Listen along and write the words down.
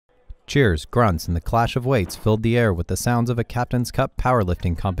Cheers, grunts, and the clash of weights filled the air with the sounds of a Captain's Cup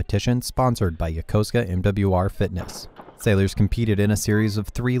powerlifting competition sponsored by Yokosuka MWR Fitness. Sailors competed in a series of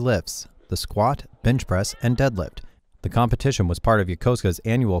 3 lifts: the squat, bench press, and deadlift. The competition was part of Yokosuka's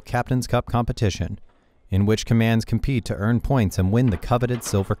annual Captain's Cup competition, in which commands compete to earn points and win the coveted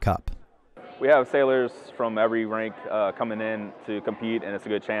Silver Cup. We have sailors from every rank coming in to compete, and it's a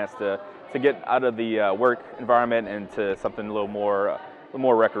good chance to get out of the work environment and to something a little more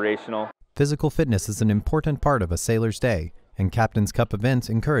recreational. Physical fitness is an important part of a sailor's day, and Captain's Cup events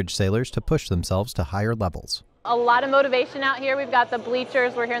encourage sailors to push themselves to higher levels. A lot of motivation out here. We've got the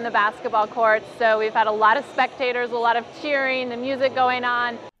bleachers, we're here in the basketball courts, so we've had a lot of spectators, a lot of cheering, the music going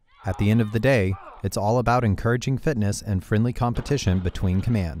on. At the end of the day, it's all about encouraging fitness and friendly competition between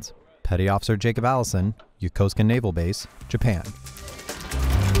commands. Petty Officer Jacob Allison, Yokosuka Naval Base, Japan.